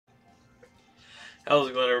How's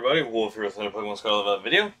it going, everybody? Wolf here with another Pokemon Scarlet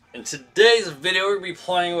video. In today's video, we're going to be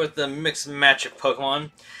playing with the mixed match of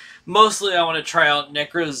Pokemon. Mostly, I want to try out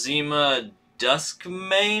Necrozma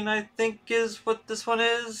Duskmane, I think is what this one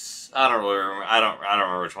is. I don't really remember. I don't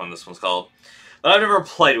remember which one this one's called. But I've never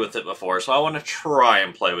played with it before, so I want to try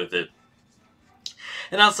and play with it.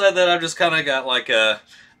 And outside that, I've just kind of got like a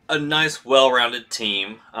nice, well-rounded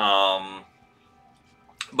team. But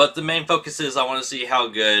the main focus is I want to see how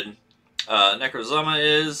good Necrozma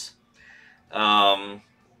is,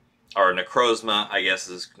 or Necrozma, I guess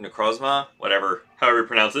is Necrozma, whatever, however you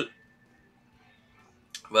pronounce it.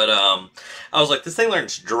 But I was like, this thing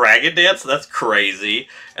learns Dragon Dance, so that's crazy,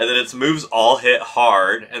 and then its moves all hit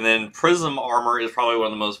hard, and then Prism Armor is probably one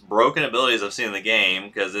of the most broken abilities I've seen in the game,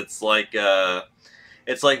 because it's like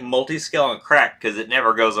multi-scale and crack, because it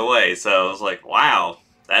never goes away, so I was like, wow,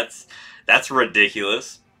 that's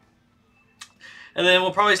ridiculous. And then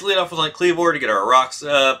we'll probably lead off with like Kleavor to get our rocks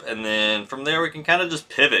up, and then from there we can kind of just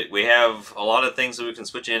pivot. We have a lot of things that we can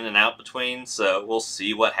switch in and out between, so we'll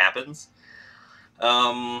see what happens.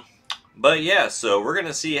 But yeah, so we're going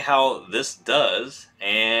to see how this does,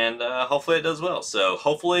 and hopefully it does well. So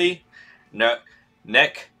hopefully Necrozma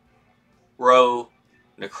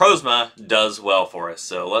does well for us.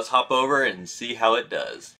 So let's hop over and see how it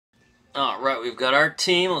does. Alright, we've got our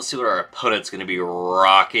team. Let's see what our opponent's going to be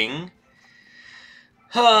rocking.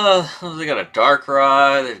 They got a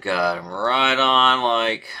Darkrai, they've got a Miraidon,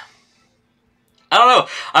 like... I don't know,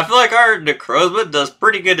 I feel like our Necrozma does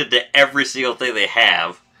pretty good into every single thing they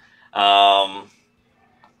have.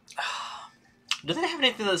 Do they have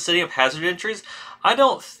anything that's setting up hazard entries? I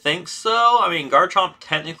don't think so. I mean, Garchomp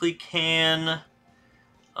technically can.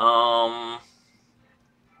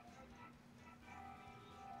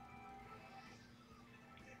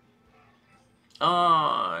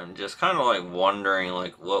 I'm just kind of like wondering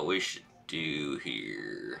like what we should do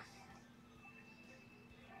here.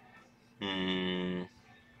 I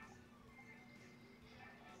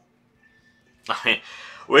mean,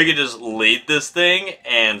 we could just lead this thing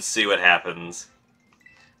and see what happens.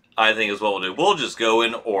 I think is what we'll do. We'll just go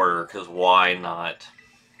in order, because why not?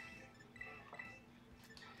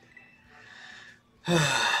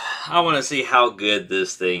 I want to see how good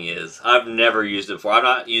this thing is. I've never used it before. I've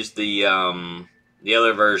not used the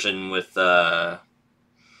other version with oh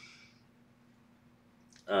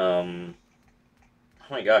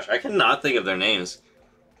my gosh, I cannot think of their names.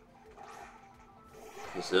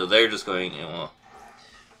 So they're just going, you know,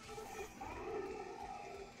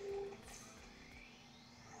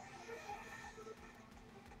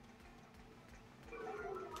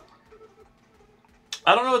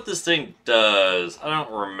 I don't know what this thing does. I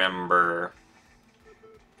don't remember.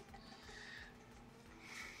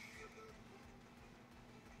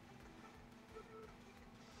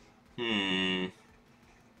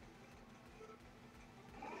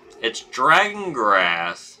 It's Dragon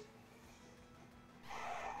Grass.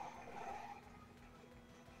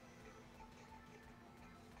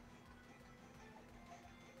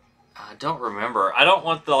 I don't remember. I don't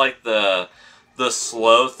want the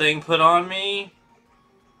slow thing put on me.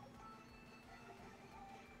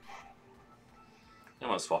 I'm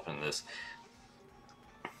gonna swap in this.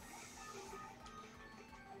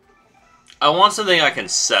 I want something I can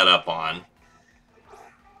set up on.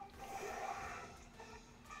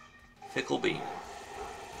 Fickle Beam.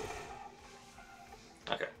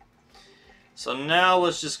 Okay. So now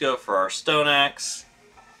let's just go for our Stone Axe.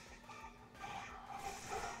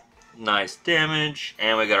 Nice damage,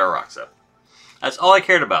 and we got our rocks up. That's all I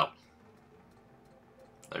cared about.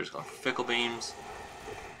 They're just going for Fickle Beams.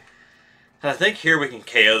 I think here we can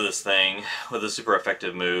KO this thing with a super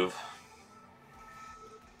effective move.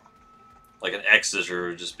 Like an X-Scissor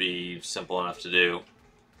would just be simple enough to do.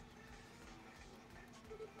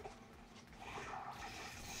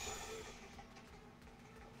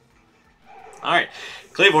 Alright,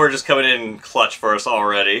 Kleavor just coming in clutch for us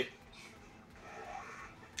already.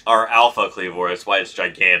 Our Alpha Kleavor, that's why it's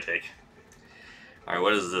gigantic. Alright,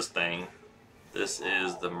 what is this thing? This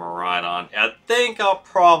is the Miraidon. I think I'll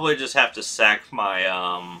probably just have to sack my,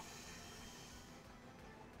 I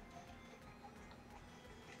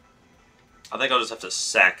think I'll just have to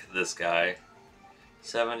sack this guy.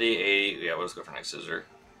 70, 80, yeah, we'll just go for next scissor.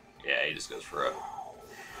 Yeah, he just goes for a...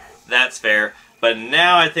 That's fair. But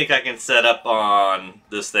now I think I can set up on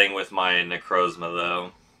this thing with my Necrozma,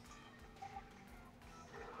 though.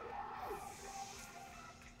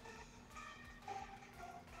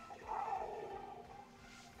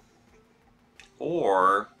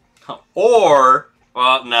 Or,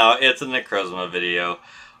 well, no, it's a Necrozma video.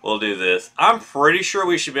 We'll do this. I'm pretty sure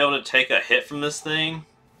we should be able to take a hit from this thing.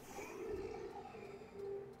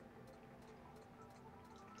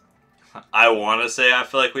 I want to say I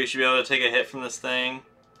feel like we should be able to take a hit from this thing.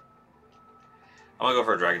 I'm going to go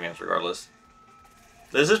for a Dragon Dance regardless.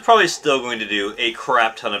 This is probably still going to do a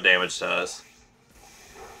crap ton of damage to us.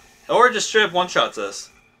 Or just straight up one-shots us.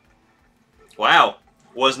 Wow.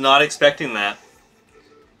 Was not expecting that.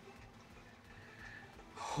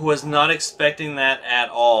 Was not expecting that at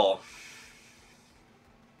all.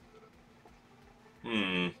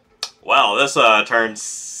 Wow, this turned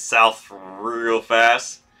south real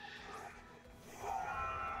fast.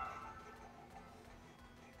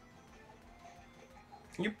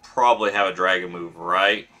 You probably have a dragon move,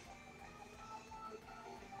 right?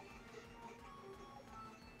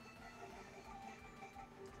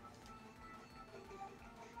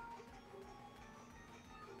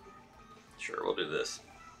 Sure, we'll do this.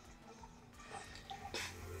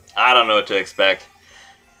 I don't know what to expect.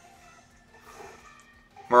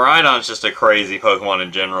 Miraidon's just a crazy Pokemon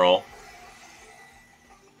in general.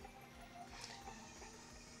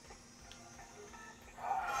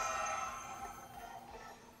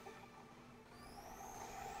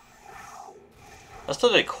 That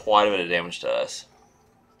still did quite a bit of damage to us.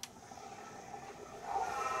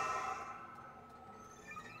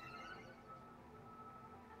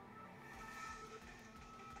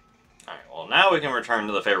 Alright, well now we can return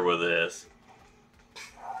to the favor with this.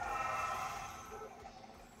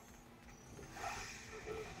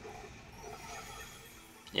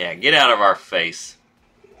 Yeah, get out of our face.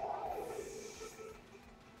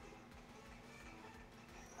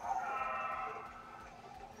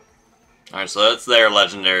 Alright, so that's their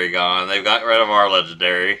legendary gone. They've got rid of our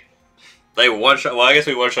legendary. They one-shot... Well, I guess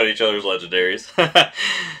we one-shot each other's legendaries.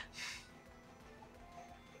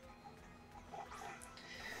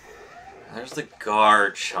 There's the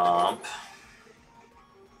Garchomp.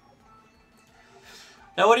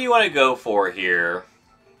 Now, what do you want to go for here?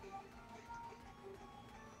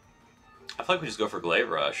 I feel like we just go for Glaive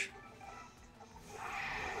Rush.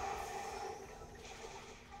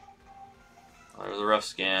 Oh, there's a Rough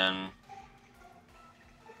Skin.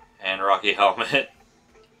 And Rocky Helmet.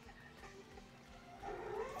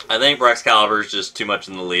 I think Excalibur's just too much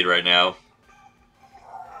in the lead right now.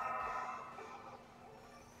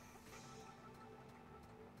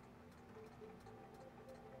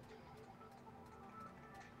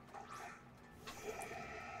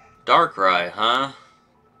 Darkrai, huh?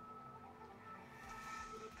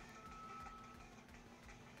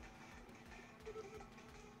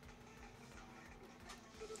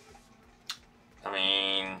 I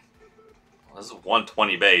mean, this is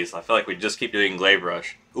 120 base. I feel like we just keep doing Glaive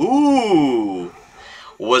Rush. Ooh!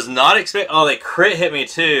 Was not expect. Oh, they crit hit me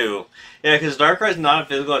too. Yeah, because Darkrai's not a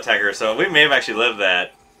physical attacker, so we may have actually lived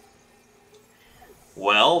that.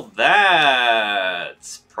 Well,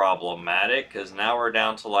 that's problematic, because now we're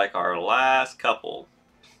down to like our last couple.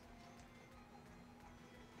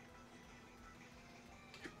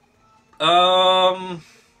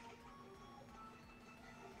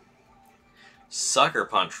 Sucker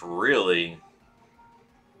Punch, really?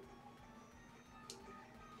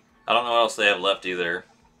 I don't know what else they have left either.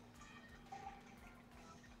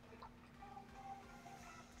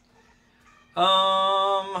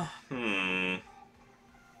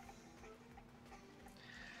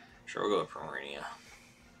 Sure, we'll go with Primarina.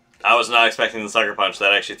 I was not expecting the Sucker Punch.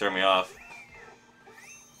 That actually threw me off.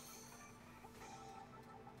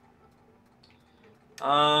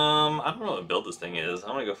 I don't know what build this thing is.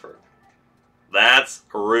 I'm gonna go for... That's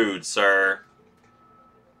rude, sir.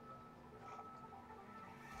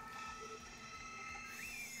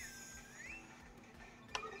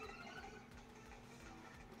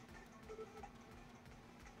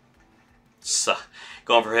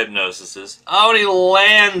 Going for Hypnosis. Oh, and he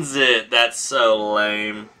lands it! That's so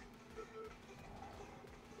lame.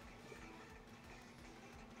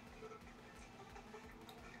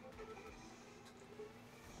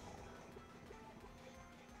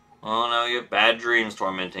 Oh no, you have bad dreams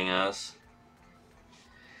tormenting us.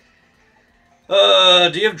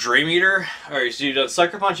 Do you have Dream Eater? Alright, so you've done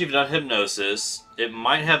Sucker Punch, you've done Hypnosis. It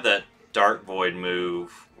might have that Dark Void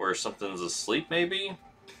move where something's asleep, maybe?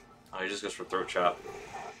 Oh, he just goes for Throat Chop.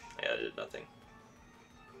 Yeah, it did nothing.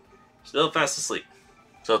 Still fast asleep.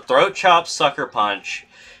 So Throat Chop, Sucker Punch,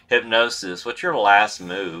 Hypnosis. What's your last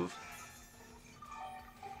move?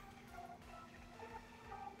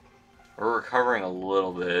 We're recovering a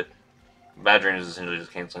little bit. Bad Dream is essentially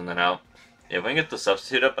just canceling that out. Yeah, if we can get the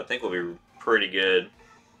Substitute up, I think we'll be pretty good.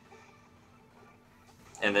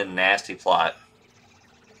 And then Nasty Plot.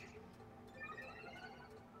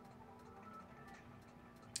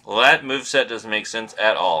 Well, that moveset doesn't make sense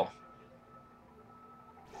at all.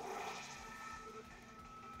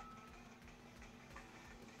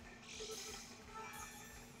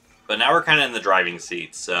 But now we're kind of in the driving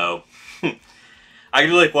seat, so I can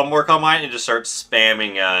do like one more Calm Mind and just start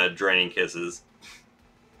spamming Draining Kisses.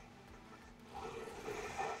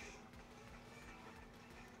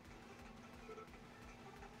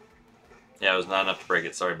 Yeah, it was not enough to break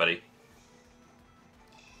it. Sorry, buddy.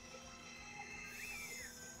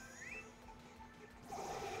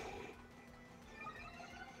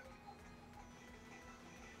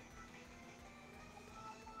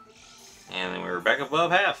 And then we were back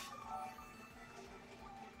above half.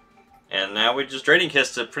 And now we just Draining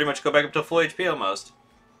Kiss to pretty much go back up to full HP almost.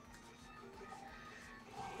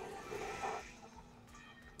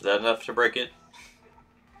 Is that enough to break it?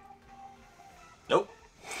 Nope.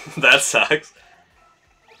 That sucks.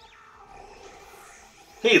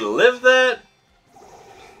 He lived that?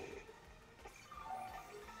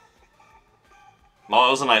 Well,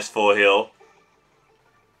 that was a nice full heal.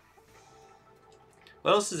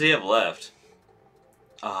 What else does he have left?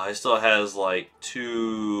 He still has like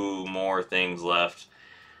 2 more things left.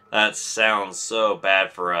 That sounds so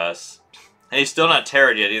bad for us. And he's still not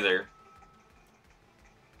terrored yet either.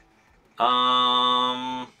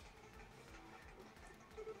 I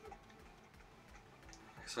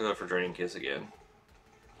guess I'll go for Draining Kiss again.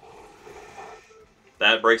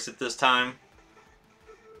 That breaks it this time.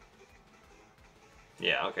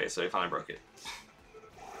 Yeah, okay, so he finally broke it.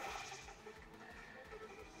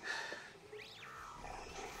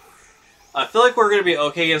 I feel like we're going to be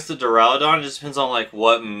okay against the Duraludon. It just depends on like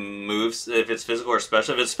what moves, if it's physical or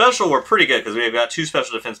special. If it's special, we're pretty good because we've got 2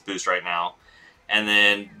 special defense boosts right now. And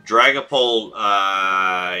then Dragapult,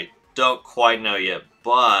 I don't quite know yet,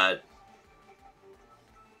 but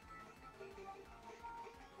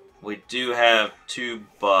we do have 2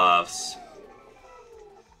 buffs.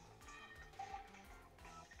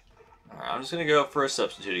 Alright, I'm just going to go for a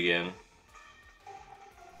substitute again.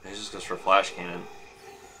 He just goes for Flash Cannon.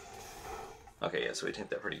 Okay, yeah, so we take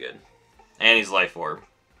that pretty good. And he's Life Orb.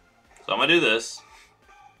 So I'm going to do this.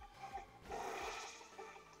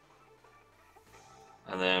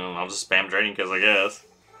 And then I'll just spam Draining Kiss, I guess.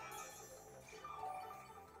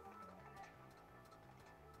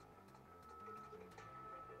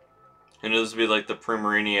 Who knows, this would be like the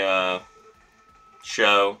Primarina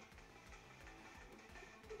show.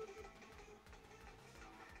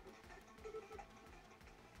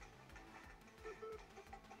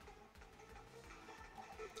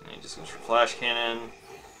 And he just goes for Flash Cannon.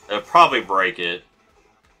 It'll probably break it.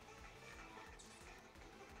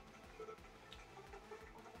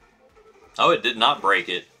 Oh, it did not break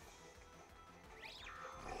it.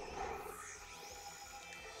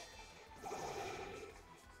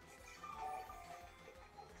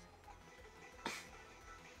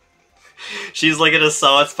 She's like in a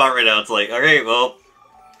solid spot right now. It's like, okay, well,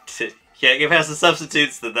 can't get past the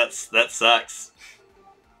substitutes, then that sucks.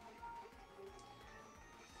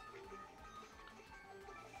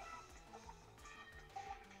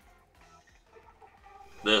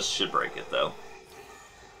 This should break it, though.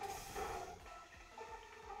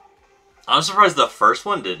 I'm surprised the first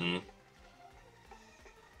one didn't.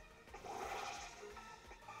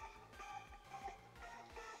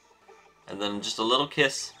 And then just a little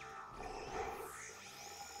kiss.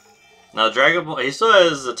 Now, Dragon Ball, he still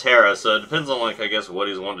has a Terra, so it depends on, like, I guess, what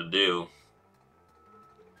he's wanting to do.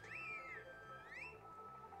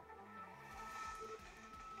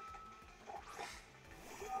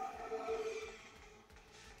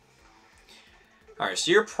 Alright,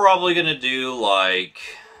 so you're probably going to do, like,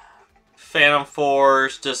 Phantom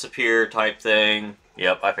Force, Disappear type thing.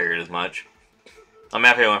 Yep, I figured as much. I'm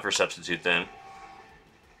happy I went for Substitute then.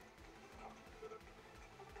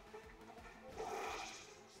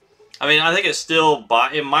 I mean, I think it's still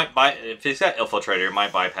it might if he's got Infiltrator, it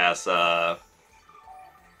might bypass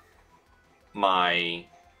my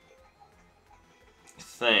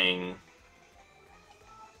thing.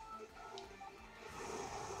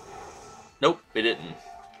 Nope, it didn't.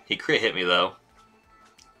 He crit hit me though,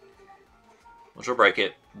 which will break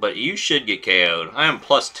it. But you should get KO'd. I am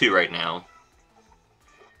 +2 right now.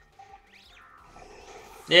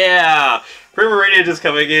 Yeah, Primarina just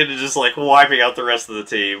coming in and just like wiping out the rest of the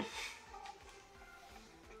team.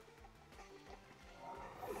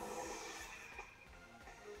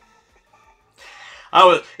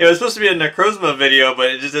 It was supposed to be a Necrozma video, but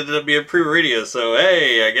it just ended up being Primarina, so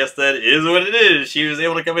hey, I guess that is what it is. She was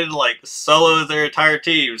able to come in and like solo their entire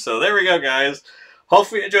team, so there we go, guys.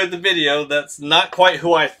 Hopefully you enjoyed the video. That's not quite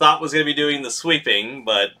who I thought was going to be doing the sweeping,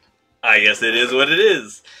 but I guess it is what it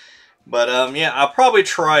is. But yeah, I'll probably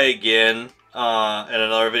try again in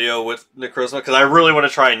another video with Necrozma, because I really want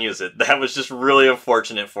to try and use it. That was just really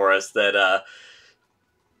unfortunate for us that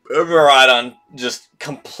Miraidon just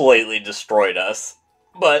completely destroyed us.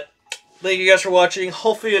 But thank you guys for watching.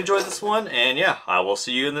 Hopefully you enjoyed this one. And yeah, I will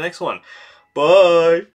see you in the next one. Bye!